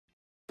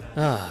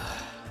Ah,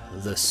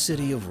 the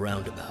city of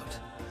Roundabout.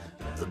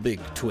 The big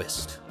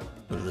twist.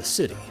 The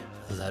city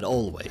that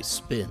always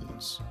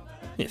spins.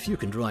 If you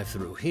can drive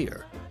through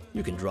here,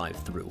 you can drive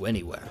through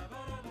anywhere.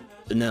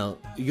 Now,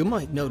 you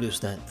might notice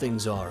that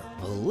things are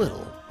a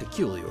little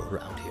peculiar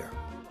around here.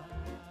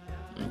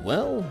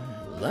 Well,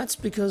 that's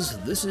because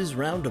this is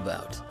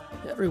Roundabout.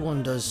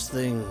 Everyone does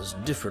things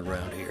different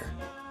around here.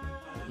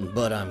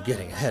 But I'm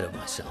getting ahead of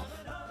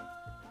myself.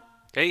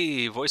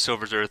 Hey,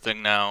 voiceovers are a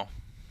thing now.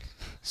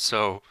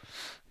 So,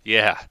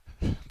 yeah,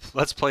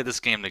 let's play this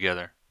game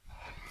together.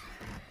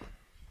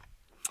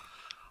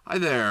 Hi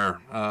there,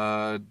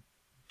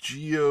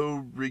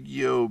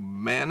 Georgio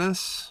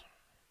Manos?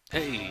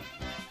 Hey.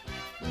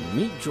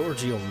 Meet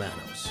Georgio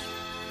Manos,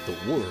 the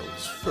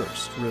world's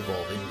first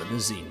revolving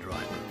limousine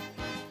driver.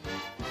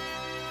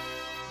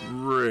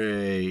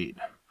 Great.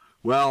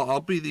 Well, I'll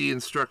be the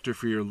instructor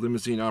for your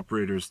limousine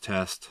operator's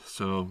test,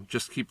 so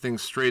just keep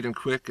things straight and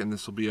quick, and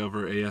this will be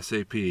over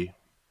ASAP.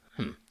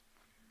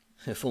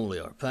 If only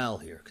our pal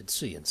here could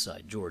see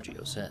inside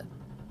Georgio's head.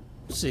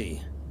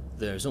 See,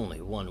 there's only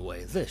one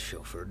way this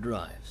chauffeur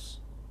drives.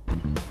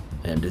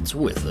 And it's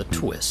with a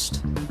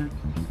twist.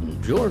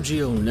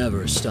 Georgio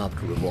never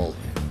stopped revolving.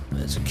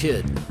 As a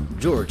kid,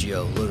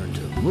 Georgio learned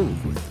to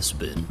move with the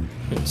spin,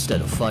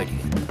 instead of fighting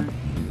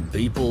it.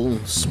 People,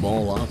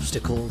 small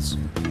obstacles,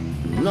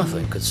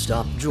 nothing could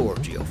stop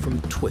Georgio from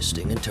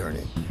twisting and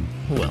turning.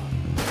 Well,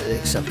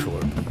 except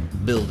for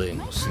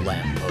buildings,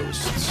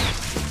 lampposts,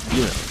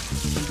 you know,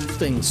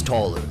 things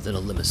taller than a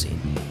limousine.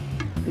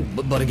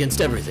 But against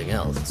everything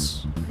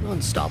else,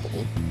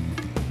 unstoppable.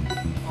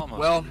 Almost.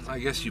 Well, I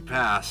guess you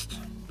passed,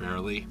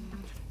 barely.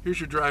 Here's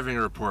your driving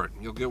report.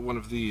 You'll get one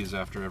of these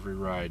after every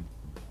ride.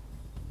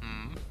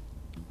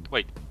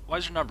 Wait, why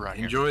is your number on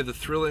here? Enjoy the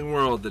thrilling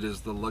world that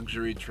is the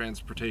luxury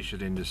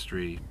transportation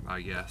industry,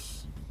 I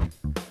guess.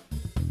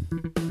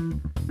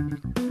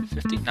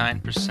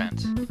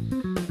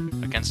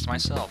 59% against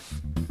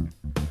myself.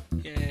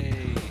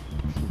 Yay.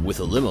 With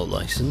a limo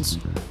license,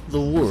 the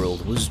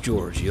world was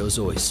Georgio's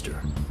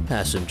oyster.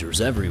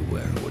 Passengers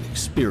everywhere would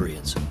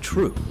experience a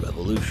true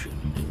revolution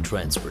in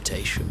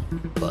transportation,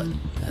 but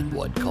at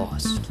what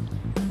cost?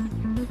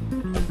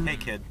 Hey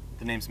kid,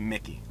 the name's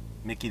Mickey.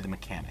 Mickey the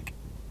mechanic.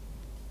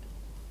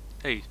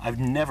 Hey, I've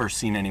never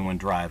seen anyone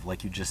drive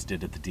like you just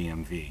did at the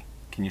DMV.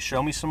 Can you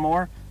show me some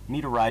more?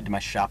 Need a ride to my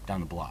shop down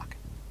the block.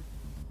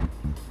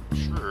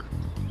 sure.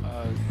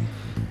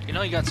 You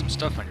know you got some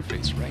stuff on your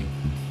face, right?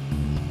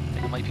 I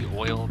think it might be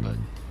oil, but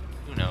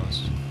who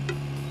knows?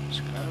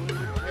 Just gonna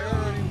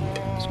care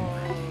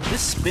anymore.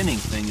 This spinning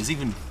thing is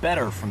even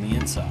better from the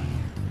inside.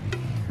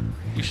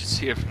 You should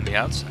see it from the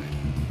outside.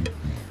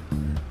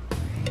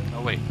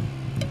 Oh wait.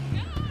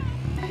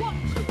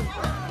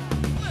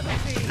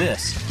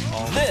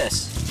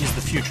 This is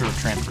the future of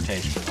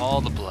transportation.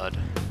 All the blood.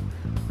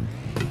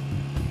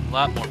 A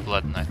lot more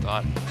blood than I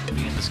thought would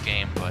be in this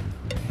game, but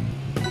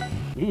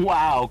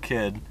Wow,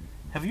 kid.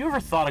 Have you ever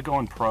thought of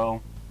going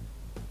pro?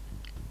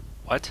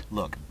 what?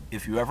 Look,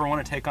 if you ever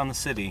want to take on the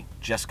city,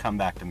 just come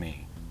back to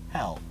me.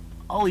 Hell,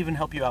 I'll even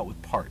help you out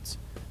with parts.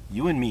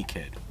 You and me,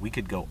 kid, we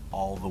could go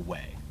all the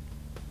way.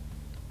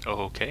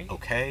 Oh, okay.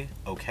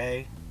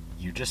 Okay.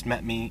 You just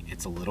met me,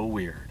 it's a little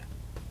weird.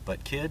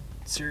 But kid,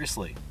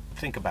 seriously,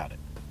 think about it.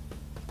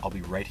 I'll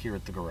be right here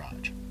at the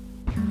garage.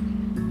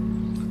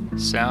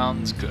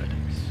 Sounds good.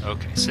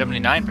 Okay,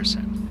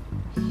 79%.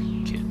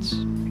 Kids.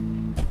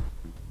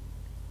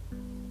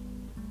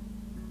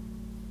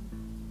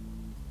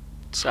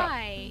 What's up?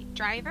 Hi,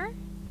 driver?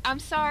 I'm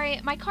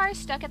sorry, my car is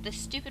stuck at the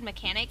stupid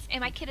mechanics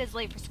and my kid is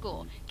late for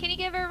school. Can you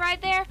give her a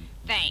ride there?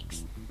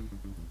 Thanks.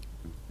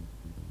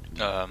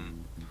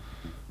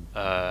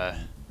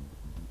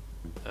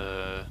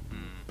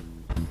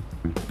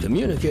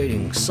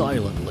 Communicating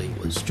silently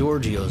was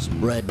Georgio's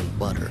bread and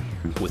butter.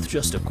 With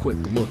just a quick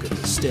look at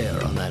the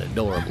stare on that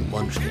adorable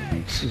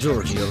munchkin,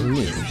 Georgio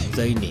knew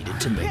they needed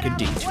to make a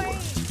detour.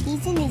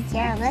 He's in his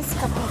yard. Let's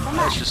go pick him up.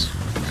 Let's just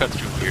cut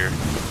through here.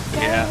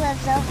 Daddy Yeah,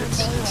 lives over it's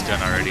there.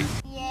 done already.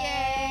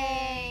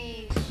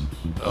 Yay!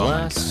 Oh my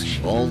Alas,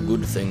 gosh. all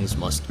good things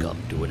must come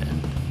to an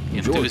end.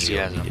 Georgio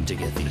Enthusiasm. needed to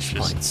get these It's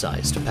just-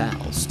 pint-sized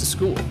pals to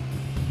school.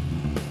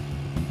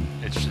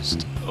 It's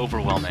just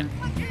overwhelming.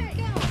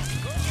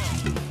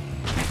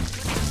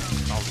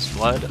 All this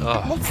blood.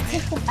 Oh, Let's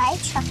take the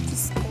bike truck to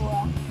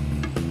school.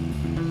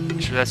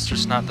 you sure that's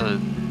just not the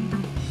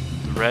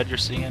red you're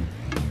seeing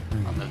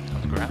on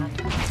the ground?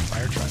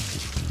 Fire truck?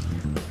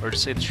 Or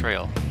just say the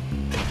trail?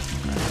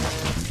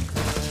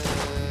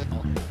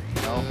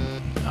 No.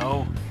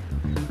 No.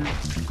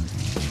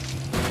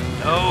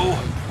 No.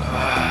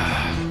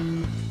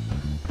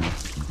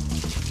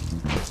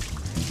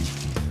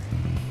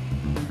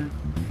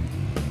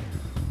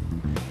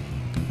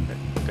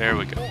 There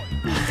we go.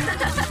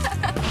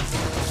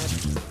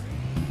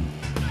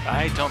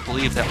 I don't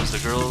believe that was the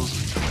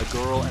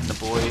girl and the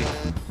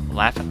boy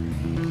laughing.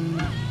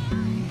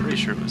 Pretty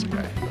sure it was a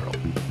guy and girl.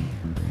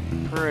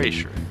 Pretty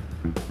sure.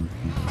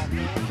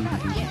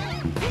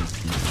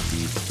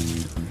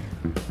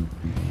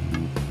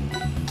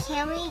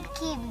 Can we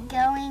keep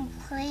going,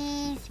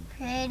 please?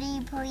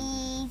 Pretty,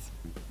 please?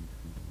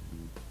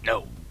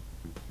 No.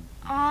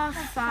 Oh,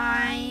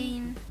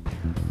 fine.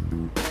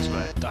 That's what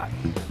I thought.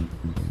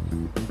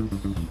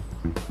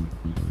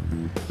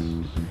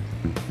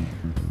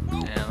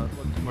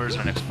 And where's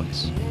our next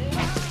place?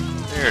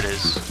 There it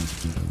is.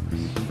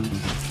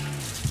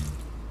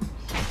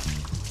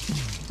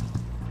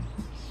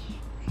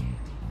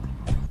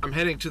 I'm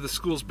heading to the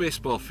school's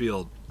baseball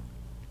field.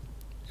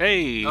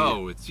 Hey!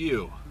 Oh, it's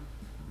you.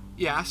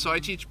 Yeah, so I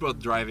teach both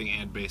driving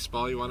and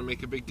baseball. You want to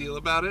make a big deal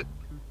about it?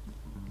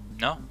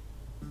 No?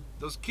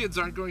 Those kids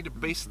aren't going to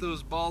base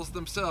those balls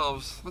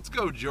themselves. Let's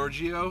go,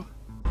 Giorgio.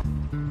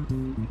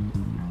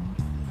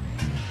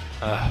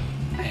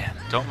 Man,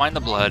 don't mind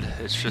the blood.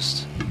 It's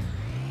just...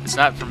 It's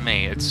not from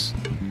me. It's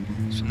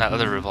from that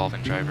other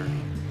revolving driver.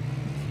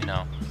 You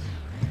know,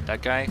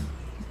 that guy?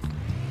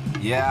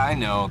 Yeah, I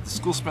know. The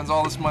school spends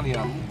all this money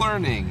on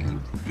learning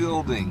and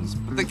buildings,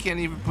 but they can't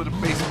even put a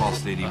baseball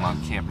stadium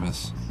on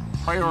campus.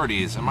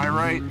 Priorities, am I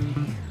right?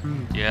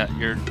 Yeah,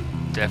 you're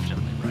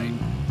definitely right.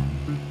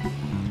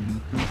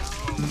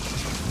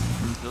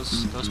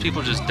 Those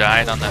people just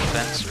died on that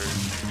fence, or...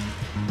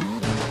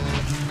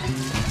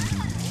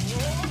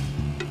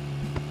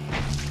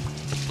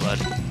 Blood.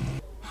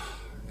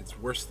 It's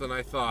worse than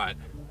I thought.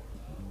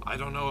 I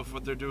don't know if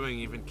what they're doing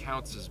even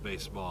counts as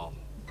baseball.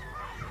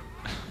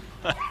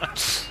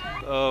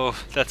 Oh,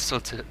 that's so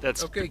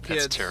that's Okay,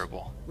 kids, that's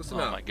terrible. listen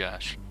oh up. my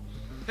gosh.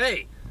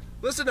 Hey,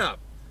 listen up.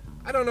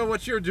 I don't know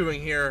what you're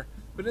doing here,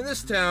 but in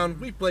this town,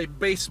 we play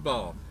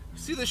baseball. You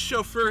see this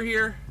chauffeur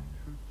here?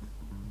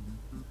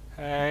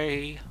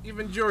 Hey.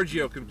 Even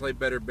Giorgio can play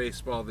better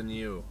baseball than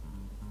you.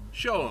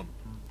 Show him.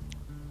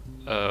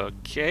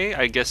 Okay,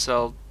 I guess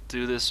I'll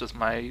do this with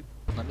my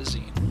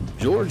limousine.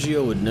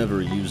 Giorgio had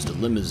never used a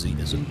limousine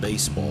as a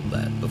baseball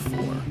bat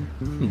before,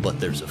 but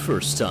there's a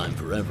first time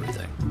for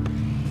everything.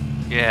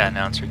 Yeah,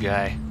 announcer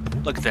guy.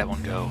 Look at that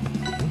one go.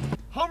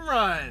 Home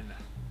run!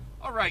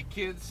 All right,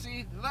 kids,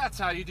 see, that's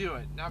how you do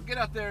it. Now get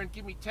out there and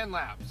give me 10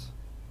 laps.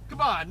 Come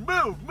on,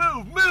 move,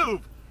 move,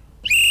 move!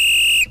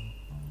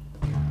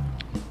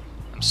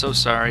 I'm so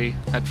sorry,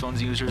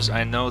 headphones users.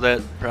 I know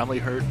that probably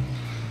hurt.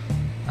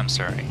 I'm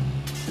sorry.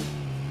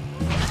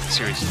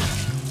 Seriously.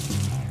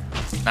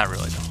 Not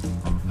really,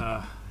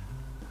 though.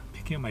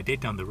 Picking up my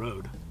date down the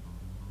road.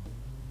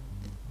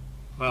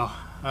 Well,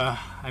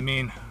 I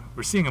mean,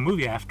 we're seeing a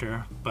movie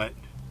after, but,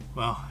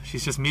 well,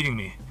 she's just meeting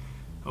me.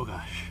 Oh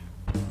gosh.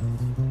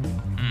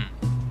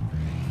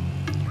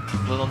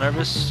 A little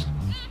nervous?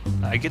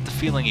 I get the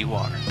feeling you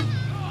are.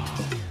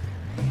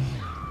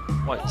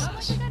 What is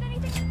this?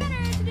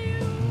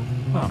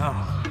 Oh no.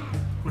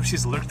 What if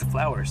she's allergic to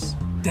flowers?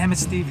 Damn it,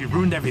 Steve, you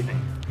ruined everything.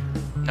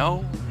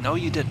 No, no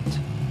you didn't.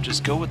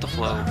 Just go with the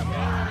flow.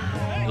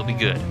 You'll be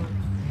good.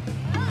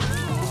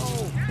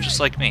 Just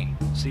like me.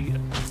 See,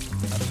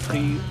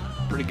 I'm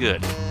pretty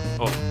good.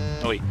 Oh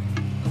wait.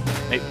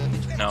 Maybe,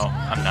 no,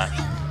 I'm not.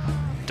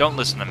 Don't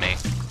listen to me.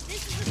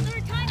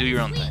 Do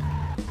your own thing.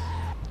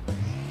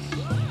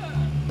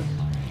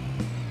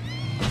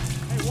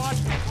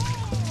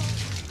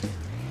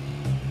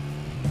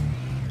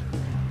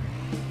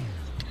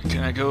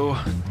 Can I go?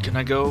 Can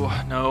I go?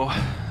 No.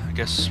 I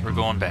guess we're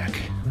going back.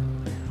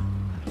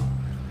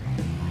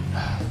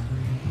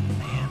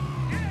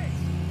 Man.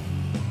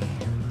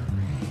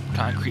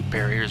 Concrete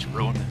barriers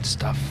ruining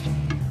stuff.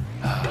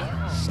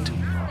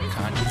 Stupid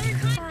concrete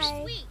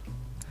barriers.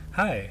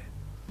 Hi.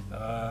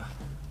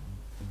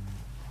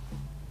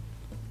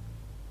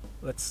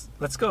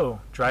 Let's go,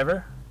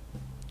 driver.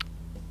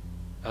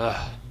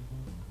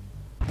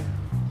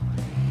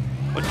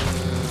 What?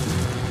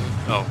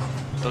 Oh,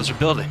 those are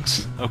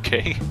buildings.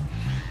 Okay.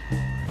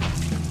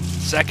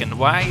 Second,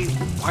 why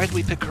did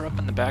we pick her up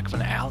in the back of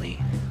an alley?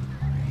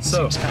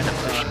 So, Seems kind of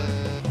fishy.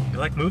 you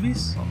like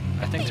movies?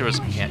 I think there was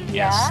a mechanic.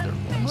 Yeah, Yes, there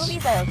was.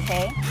 movies are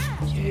okay.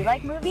 Do you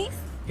like movies?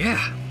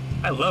 Yeah,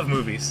 I love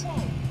movies.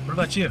 What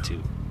about you?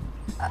 Too.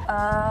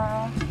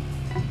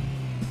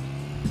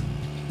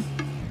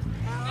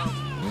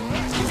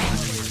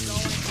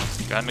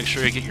 Gotta make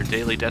sure you get your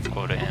daily death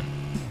quota in.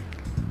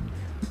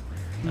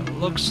 It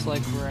looks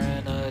like we're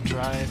in a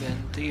drive-in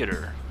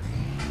theater.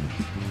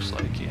 Looks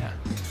like, yeah.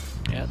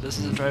 Yeah, this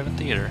is a drive-in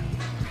theater.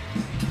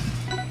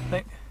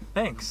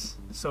 Thanks.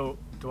 So,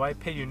 do I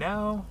pay you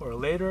now, or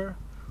later,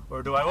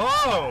 or do I...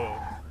 Whoa!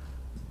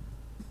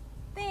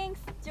 Thanks,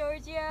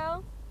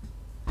 Giorgio.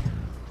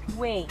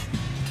 Wait,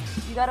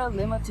 you got a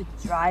limo to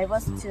drive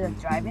us to the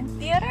drive-in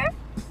theater?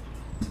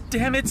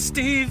 Damn it,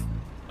 Steve!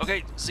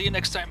 Okay, see you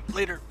next time.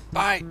 Later.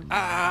 Bye.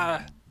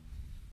 Ah.